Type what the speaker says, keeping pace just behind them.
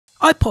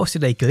I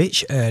posted a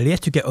glitch earlier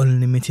to get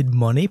unlimited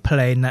money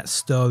playing that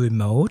story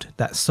mode,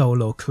 that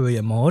solo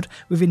career mode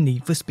within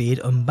Nfs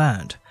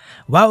Unbound.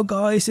 Well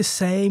guys, the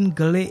same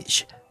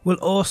glitch will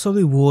also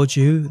reward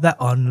you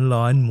that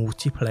online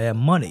multiplayer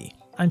money,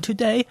 and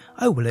today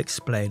I will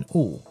explain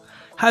all.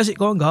 How's it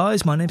going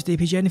guys? My name's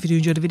DPJ, and if you do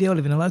enjoy the video,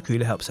 leaving a like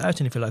really helps out,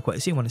 and if you like what you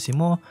see and want to see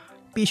more,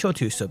 be sure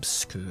to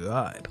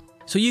subscribe.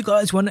 So you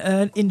guys want to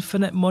earn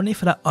infinite money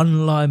for that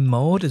online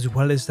mode as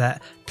well as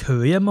that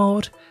career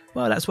mode?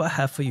 Well, that's what I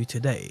have for you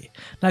today.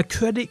 Now,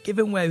 credit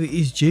given where it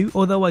is due,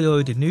 although I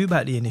already knew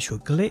about the initial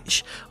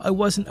glitch, I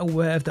wasn't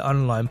aware of the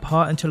online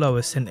part until I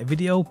was sent a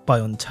video by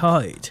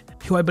Untied,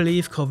 who I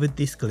believe covered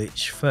this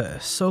glitch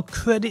first. So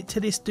credit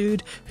to this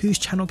dude, whose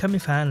channel can be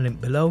found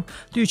linked below.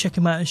 Do check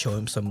him out and show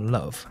him some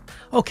love.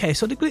 Okay,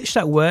 so the glitch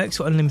that works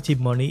for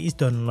unlimited money is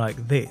done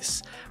like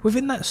this.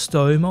 Within that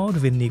story mode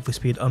within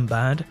Nfs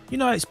Unbound, you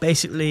know it's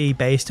basically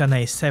based on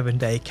a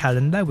 7-day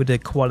calendar with a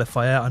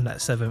qualifier on that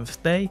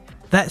 7th day.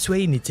 That's where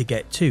you need to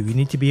get to. You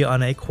need to be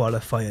on a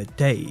qualifier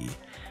day.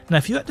 Now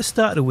if you're at the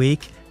start of the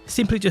week,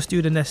 simply just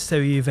do the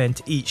necessary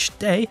event each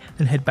day,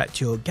 then head back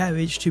to your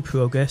garage to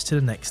progress to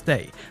the next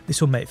day. This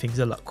will make things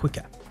a lot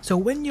quicker. So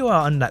when you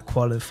are on that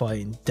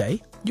qualifying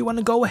day, you want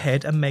to go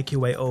ahead and make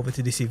your way over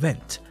to this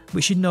event,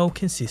 which you know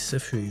consists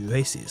of 3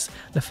 races.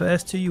 The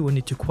first 2 you will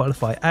need to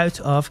qualify out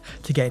of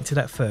to get into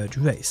that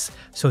 3rd race,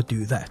 so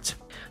do that.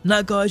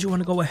 Now guys, you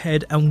want to go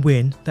ahead and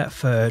win that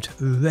 3rd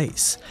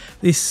race.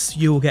 This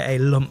you will get a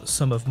lump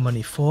sum of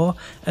money for,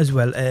 as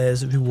well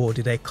as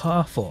rewarded a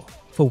car for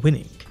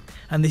winning.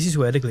 And this is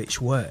where the glitch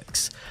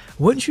works.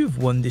 Once you've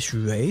won this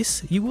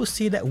race, you will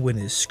see that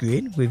winners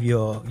screen with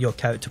your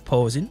character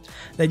posing.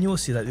 Then you will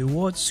see that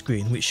rewards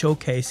screen, which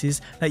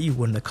showcases that you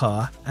won the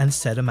car and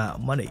set amount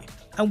of money.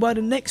 And while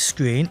the next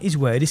screen is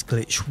where this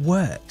glitch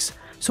works.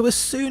 So as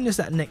soon as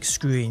that next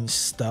screen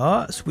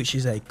starts, which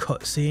is a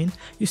cutscene,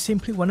 you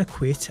simply want to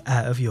quit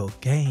out of your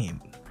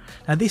game.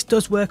 Now this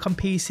does work on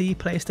PC,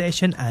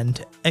 PlayStation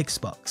and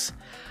Xbox.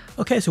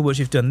 Okay, so once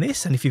you've done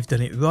this, and if you've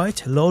done it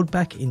right, load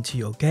back into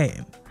your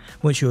game.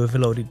 Once you have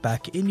loaded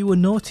back in, you will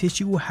notice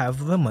you will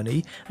have the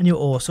money and you'll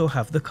also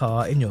have the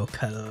car in your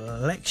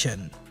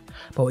collection.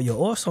 But what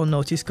you'll also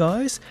notice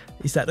guys,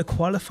 is that the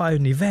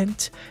qualifying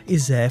event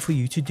is there for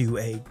you to do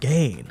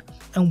again.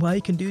 And while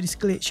you can do this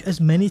glitch as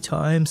many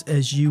times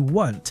as you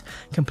want,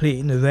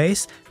 completing the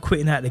race,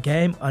 quitting out the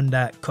game on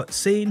that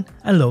cutscene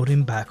and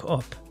loading back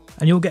up.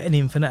 And you'll get an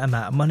infinite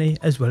amount of money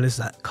as well as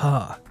that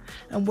car.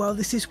 And while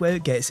this is where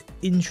it gets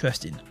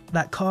interesting,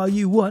 that car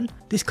you won,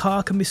 this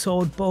car can be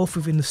sold both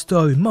within the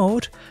story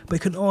mode, but you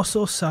can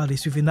also sell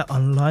this within the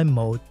online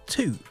mode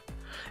too.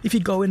 If you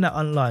go in that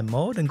online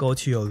mode and go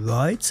to your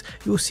rides,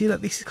 you will see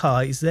that this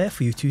car is there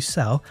for you to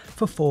sell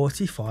for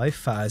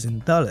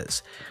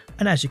 $45,000.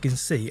 And as you can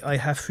see, I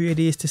have 3 of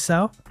these to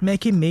sell,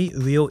 making me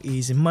real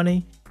easy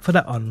money for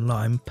that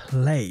online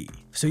play.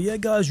 So yeah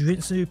guys,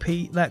 rinse and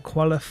repeat that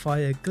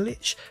qualifier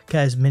glitch,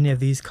 get as many of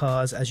these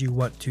cars as you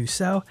want to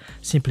sell,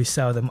 simply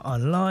sell them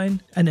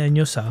online and earn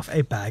yourself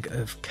a bag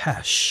of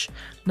cash.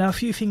 Now a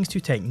few things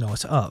to take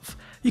note of.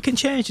 You can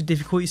change the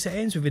difficulty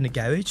settings within the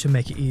garage to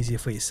make it easier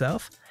for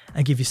yourself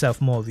and give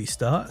yourself more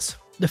restarts.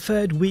 The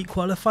 3rd week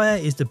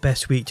qualifier is the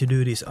best week to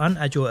do this on,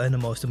 as you'll earn the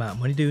most amount of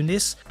money doing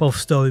this, both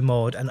story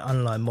mode and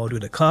online mode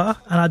with a car.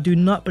 And I do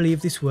not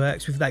believe this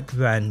works with that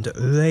grand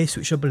race,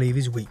 which I believe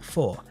is week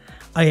 4.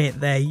 I ain't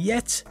there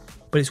yet,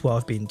 but it's what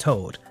I've been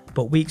told.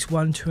 But weeks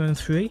 1, 2 and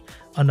 3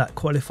 on that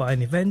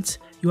qualifying event,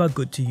 you are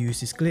good to use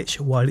this glitch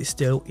while it's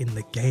still in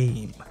the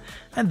game.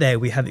 And there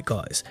we have it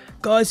guys.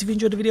 Guys, if you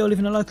enjoyed the video,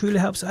 leaving a like really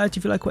helps out.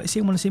 If you like what you see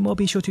and want to see more,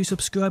 be sure to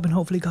subscribe, and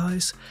hopefully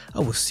guys, I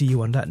will see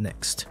you on that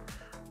next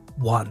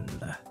one.